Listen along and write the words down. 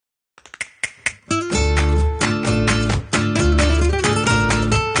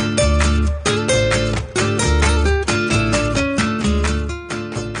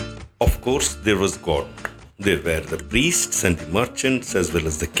course, there was God. There were the priests and the merchants as well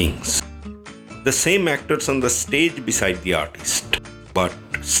as the kings. The same actors on the stage beside the artist. But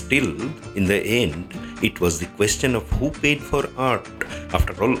still, in the end, it was the question of who paid for art.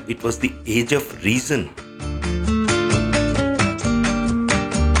 After all, it was the age of reason.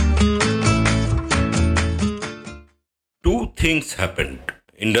 Two things happened: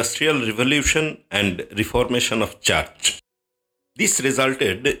 Industrial Revolution and Reformation of Church. This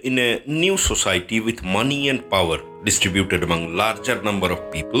resulted in a new society with money and power distributed among larger number of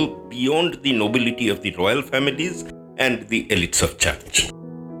people beyond the nobility of the royal families and the elites of church.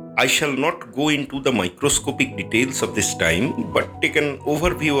 I shall not go into the microscopic details of this time, but take an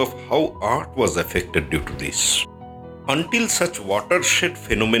overview of how art was affected due to this. Until such watershed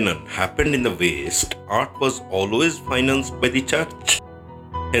phenomenon happened in the West, art was always financed by the church.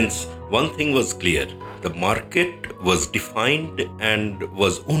 Hence, one thing was clear: the market was defined and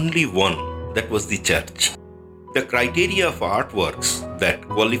was only one, that was the church. The criteria of artworks that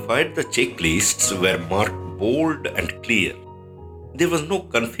qualified the checklists were marked bold and clear. There was no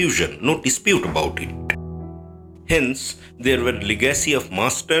confusion, no dispute about it. Hence, there were legacy of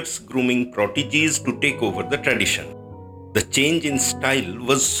masters grooming proteges to take over the tradition. The change in style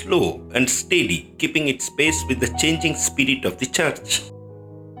was slow and steady, keeping its pace with the changing spirit of the church.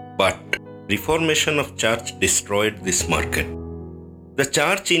 But Reformation of church destroyed this market. The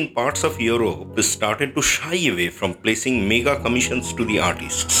church in parts of Europe started to shy away from placing mega commissions to the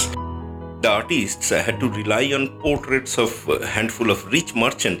artists. The artists had to rely on portraits of a handful of rich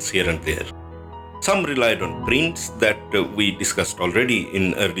merchants here and there. Some relied on prints that we discussed already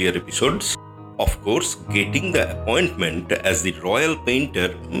in earlier episodes. Of course, getting the appointment as the royal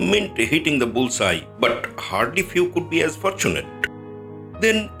painter meant hitting the bullseye, but hardly few could be as fortunate.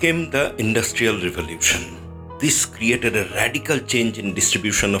 Then came the Industrial Revolution. This created a radical change in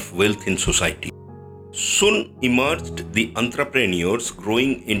distribution of wealth in society. Soon emerged the entrepreneurs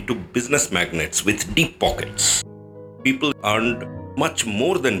growing into business magnates with deep pockets. People earned much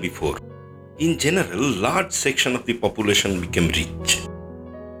more than before. In general, large section of the population became rich.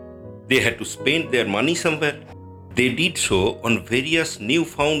 They had to spend their money somewhere. They did so on various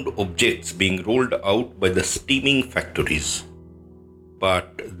newfound objects being rolled out by the steaming factories.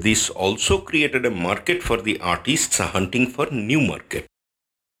 But this also created a market for the artists hunting for new market.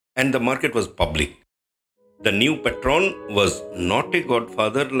 And the market was public. The new patron was not a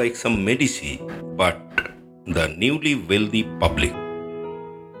godfather like some Medici, but the newly wealthy public.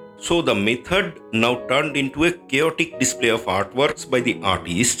 So the method now turned into a chaotic display of artworks by the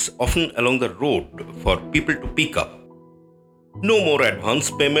artists, often along the road for people to pick up. No more advance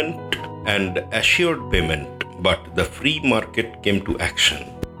payment and assured payment, but the free market came to action.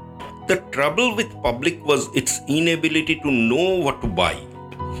 The trouble with public was its inability to know what to buy,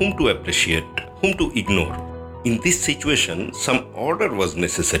 whom to appreciate, whom to ignore. In this situation, some order was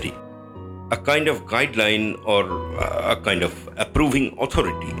necessary, a kind of guideline or a kind of approving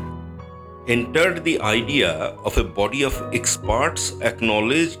authority. Entered the idea of a body of experts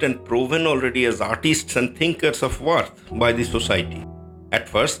acknowledged and proven already as artists and thinkers of worth by the society. At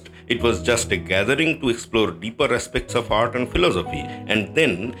first, it was just a gathering to explore deeper aspects of art and philosophy, and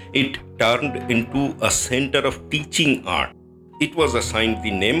then it turned into a center of teaching art. It was assigned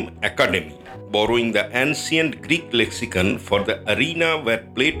the name Academy, borrowing the ancient Greek lexicon for the arena where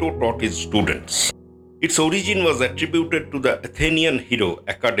Plato taught his students. Its origin was attributed to the Athenian hero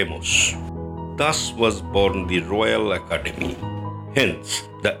Academos. Thus was born the Royal Academy. Hence,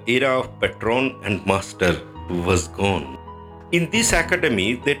 the era of patron and master was gone. In this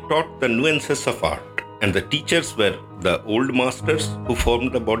academy, they taught the nuances of art, and the teachers were the old masters who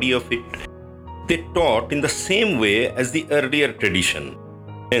formed the body of it. They taught in the same way as the earlier tradition.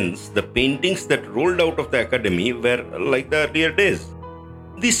 Hence, the paintings that rolled out of the academy were like the earlier days.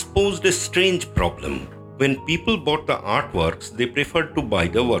 This posed a strange problem. When people bought the artworks, they preferred to buy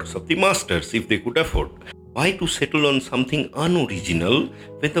the works of the masters if they could afford. Why to settle on something unoriginal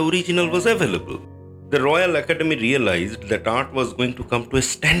when the original was available? The Royal Academy realized that art was going to come to a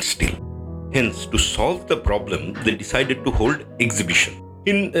standstill. Hence, to solve the problem, they decided to hold exhibition.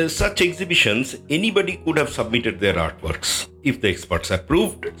 In such exhibitions, anybody could have submitted their artworks. If the experts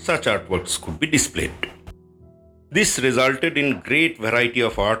approved, such artworks could be displayed. This resulted in great variety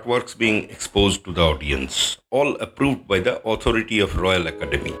of artworks being exposed to the audience, all approved by the authority of Royal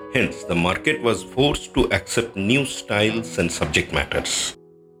Academy. Hence, the market was forced to accept new styles and subject matters.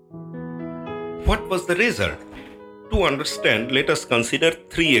 What was the result? To understand, let us consider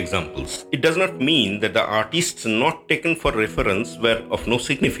 3 examples. It does not mean that the artists not taken for reference were of no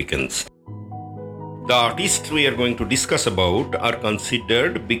significance. The artists we are going to discuss about are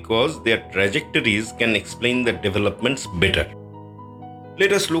considered because their trajectories can explain the developments better.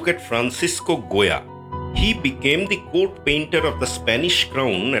 Let us look at Francisco Goya. He became the court painter of the Spanish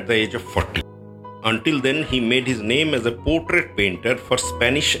crown at the age of 40. Until then, he made his name as a portrait painter for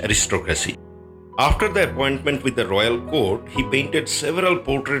Spanish aristocracy. After the appointment with the royal court, he painted several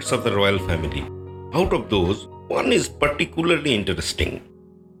portraits of the royal family. Out of those, one is particularly interesting.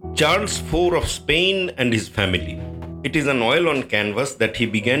 Charles IV of Spain and his family. It is an oil on canvas that he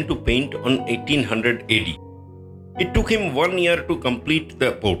began to paint on 1800 AD. It took him 1 year to complete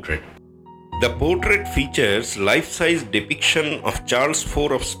the portrait. The portrait features life-size depiction of Charles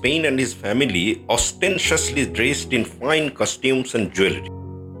IV of Spain and his family ostentatiously dressed in fine costumes and jewelry.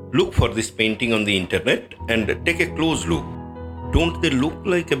 Look for this painting on the internet and take a close look. Don't they look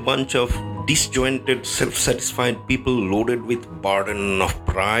like a bunch of disjointed, self-satisfied people loaded with burden of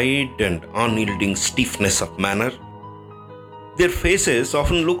pride and unyielding stiffness of manner? Their faces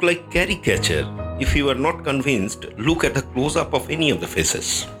often look like caricature. If you are not convinced, look at the close-up of any of the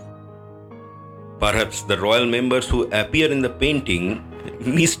faces. Perhaps the royal members who appear in the painting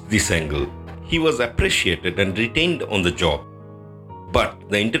missed this angle. He was appreciated and retained on the job. But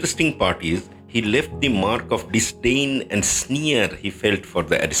the interesting part is, he left the mark of disdain and sneer he felt for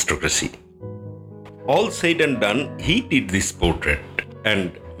the aristocracy. All said and done, he did this portrait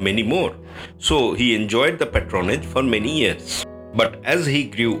and many more. So he enjoyed the patronage for many years. But as he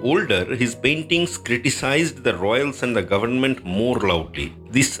grew older, his paintings criticized the royals and the government more loudly.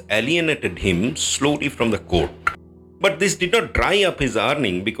 This alienated him slowly from the court. But this did not dry up his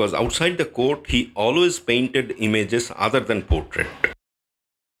earning because outside the court, he always painted images other than portrait.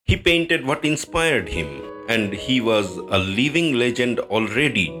 He painted what inspired him, and he was a living legend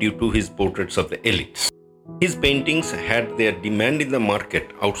already due to his portraits of the elites. His paintings had their demand in the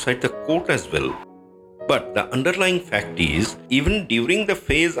market outside the court as well. But the underlying fact is, even during the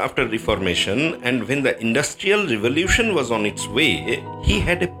phase after Reformation and when the Industrial Revolution was on its way, he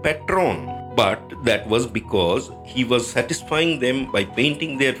had a patron. But that was because he was satisfying them by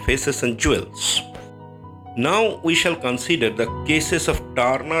painting their faces and jewels. Now we shall consider the cases of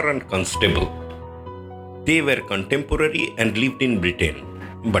Turner and Constable. They were contemporary and lived in Britain.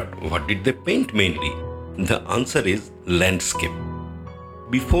 But what did they paint mainly? The answer is landscape.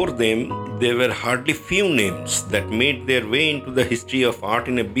 Before them, there were hardly few names that made their way into the history of art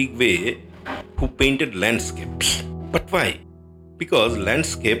in a big way who painted landscapes. But why? Because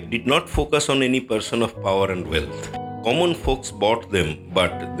landscape did not focus on any person of power and wealth. Common folks bought them,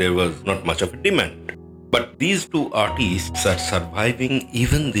 but there was not much of a demand. But these two artists are surviving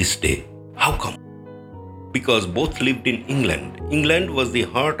even this day. How come? Because both lived in England. England was the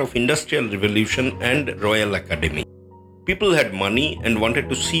heart of Industrial Revolution and Royal Academy. People had money and wanted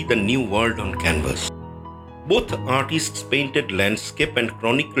to see the new world on canvas. Both artists painted landscape and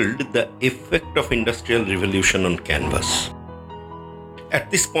chronicled the effect of Industrial Revolution on canvas.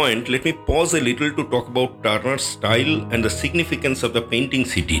 At this point, let me pause a little to talk about Turner's style and the significance of the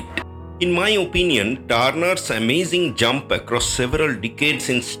paintings he did. In my opinion, Turner's amazing jump across several decades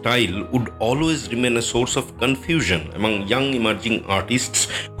in style would always remain a source of confusion among young emerging artists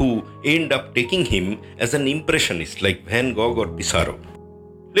who end up taking him as an impressionist like Van Gogh or Pissarro.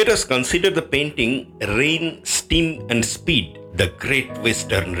 Let us consider the painting Rain, Steam and Speed, the Great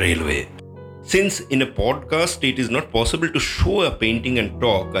Western Railway. Since in a podcast it is not possible to show a painting and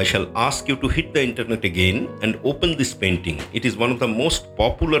talk, I shall ask you to hit the internet again and open this painting. It is one of the most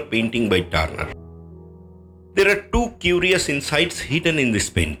popular painting by Turner. There are two curious insights hidden in this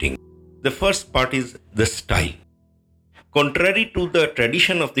painting. The first part is the style. Contrary to the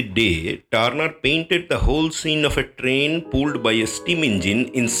tradition of the day, Turner painted the whole scene of a train pulled by a steam engine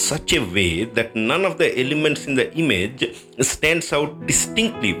in such a way that none of the elements in the image stands out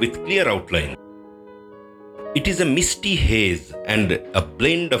distinctly with clear outline. It is a misty haze and a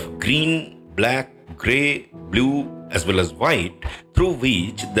blend of green, black, grey, blue as well as white through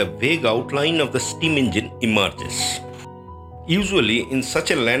which the vague outline of the steam engine emerges. Usually, in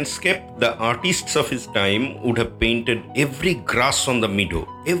such a landscape, the artists of his time would have painted every grass on the meadow,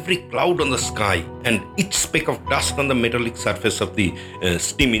 every cloud on the sky, and each speck of dust on the metallic surface of the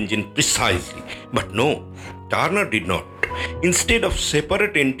steam engine precisely. But no, Turner did not. Instead of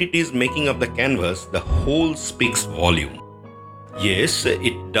separate entities making up the canvas, the whole speaks volume. Yes,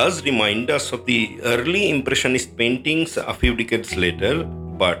 it does remind us of the early Impressionist paintings a few decades later,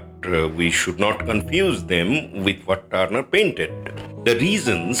 but we should not confuse them with what Turner painted. The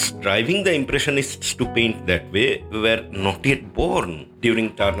reasons driving the Impressionists to paint that way were not yet born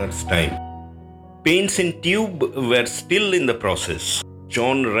during Turner's time. Paints in tube were still in the process.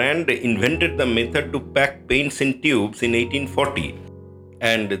 John Rand invented the method to pack paints in tubes in 1840,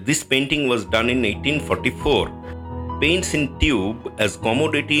 and this painting was done in 1844. Paints in tube as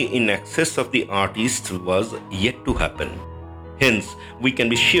commodity in excess of the artists was yet to happen. Hence, we can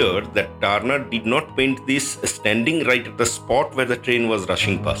be sure that Turner did not paint this standing right at the spot where the train was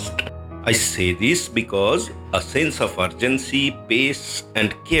rushing past. I say this because a sense of urgency, pace,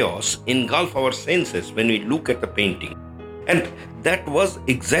 and chaos engulf our senses when we look at the painting. And that was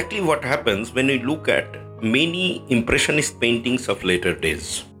exactly what happens when we look at many impressionist paintings of later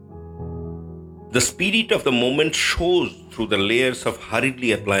days. The spirit of the moment shows through the layers of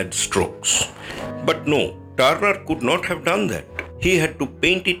hurriedly applied strokes. But no, Turner could not have done that. He had to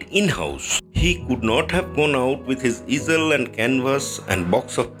paint it in-house. He could not have gone out with his easel and canvas and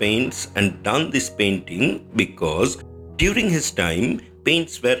box of paints and done this painting because during his time,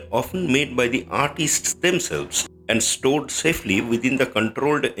 paints were often made by the artists themselves and stored safely within the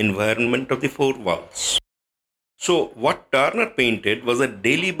controlled environment of the four walls. So, what Turner painted was a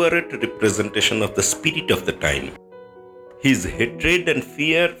deliberate representation of the spirit of the time. His hatred and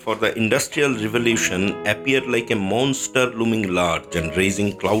fear for the Industrial Revolution appeared like a monster looming large and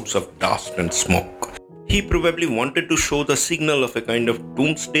raising clouds of dust and smoke. He probably wanted to show the signal of a kind of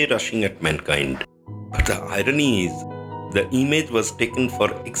doomsday rushing at mankind. But the irony is, the image was taken for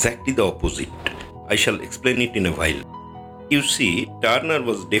exactly the opposite. I shall explain it in a while. You see, Turner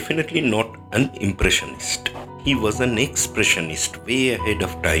was definitely not an impressionist. He was an expressionist way ahead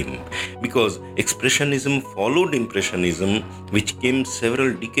of time because expressionism followed impressionism, which came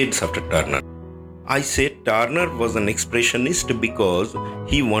several decades after Turner. I say Turner was an expressionist because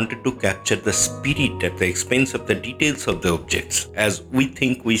he wanted to capture the spirit at the expense of the details of the objects, as we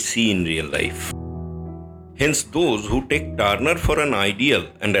think we see in real life. Hence, those who take Turner for an ideal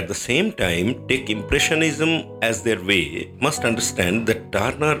and at the same time take Impressionism as their way must understand that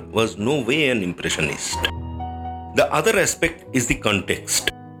Turner was no way an Impressionist. The other aspect is the context.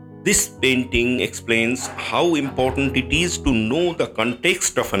 This painting explains how important it is to know the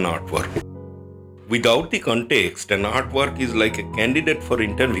context of an artwork. Without the context, an artwork is like a candidate for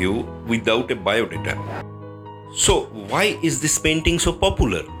interview without a biodata. So, why is this painting so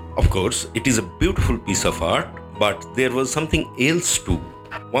popular? Of course, it is a beautiful piece of art, but there was something else too.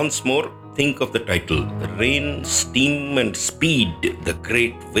 Once more, think of the title, Rain, Steam and Speed, the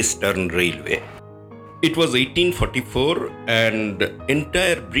Great Western Railway. It was 1844 and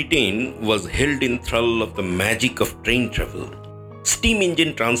entire Britain was held in thrall of the magic of train travel. Steam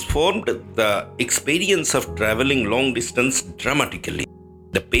engine transformed the experience of traveling long distance dramatically.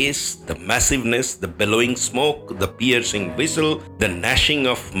 The pace, the massiveness, the bellowing smoke, the piercing whistle, the gnashing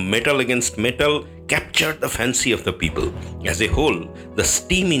of metal against metal captured the fancy of the people. As a whole, the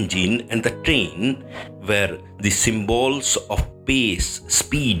steam engine and the train were the symbols of pace,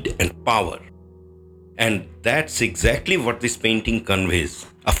 speed, and power. And that's exactly what this painting conveys,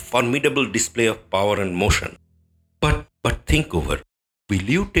 a formidable display of power and motion. But think over, will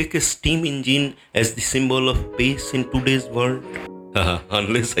you take a steam engine as the symbol of pace in today's world?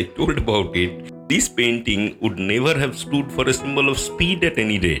 Unless I told about it, this painting would never have stood for a symbol of speed at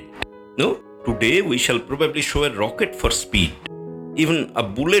any rate. No, today we shall probably show a rocket for speed. Even a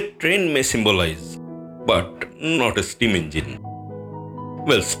bullet train may symbolize, but not a steam engine.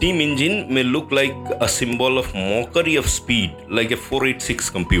 Well, steam engine may look like a symbol of mockery of speed, like a 486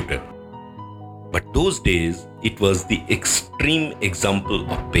 computer. But those days, it was the extreme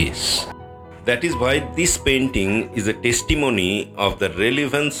example of pace. That is why this painting is a testimony of the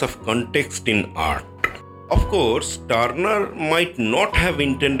relevance of context in art. Of course, Turner might not have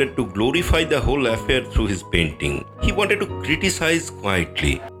intended to glorify the whole affair through his painting. He wanted to criticize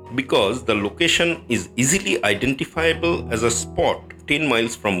quietly because the location is easily identifiable as a spot 10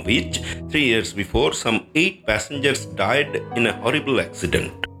 miles from which 3 years before some 8 passengers died in a horrible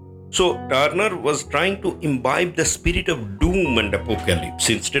accident. So Turner was trying to imbibe the spirit of doom and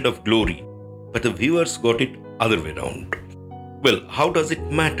apocalypse instead of glory. But the viewers got it other way around. Well, how does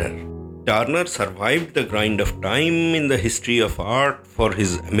it matter? Turner survived the grind of time in the history of art for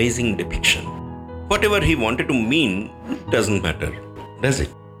his amazing depiction. Whatever he wanted to mean doesn't matter, does it?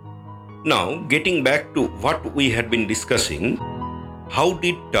 Now, getting back to what we had been discussing, how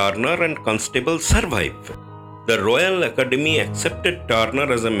did Turner and Constable survive? The Royal Academy accepted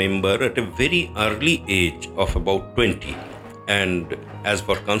Turner as a member at a very early age of about 20. And as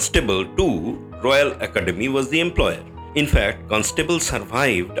for Constable too, Royal Academy was the employer. In fact, Constable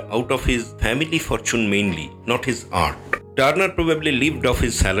survived out of his family fortune mainly, not his art. Turner probably lived off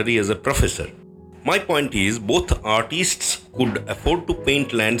his salary as a professor. My point is, both artists could afford to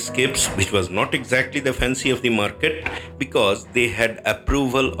paint landscapes, which was not exactly the fancy of the market, because they had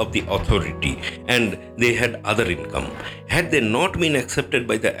approval of the authority and they had other income. Had they not been accepted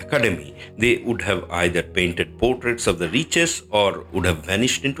by the academy, they would have either painted portraits of the richest or would have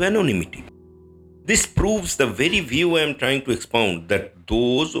vanished into anonymity. This proves the very view I am trying to expound, that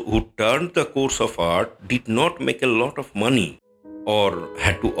those who turned the course of art did not make a lot of money or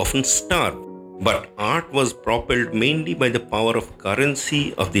had to often starve. But art was propelled mainly by the power of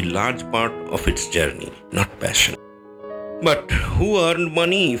currency of the large part of its journey, not passion. But who earned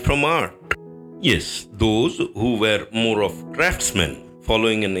money from art? Yes, those who were more of craftsmen,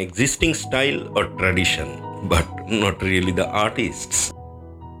 following an existing style or tradition, but not really the artists.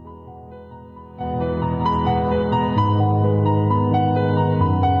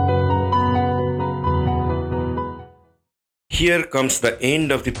 Here comes the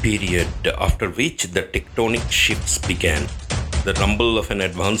end of the period after which the tectonic shifts began. The rumble of an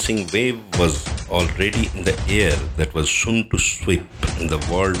advancing wave was already in the air that was soon to sweep the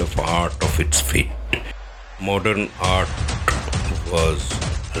world of art off its feet. Modern art was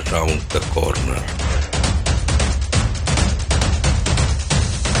around the corner.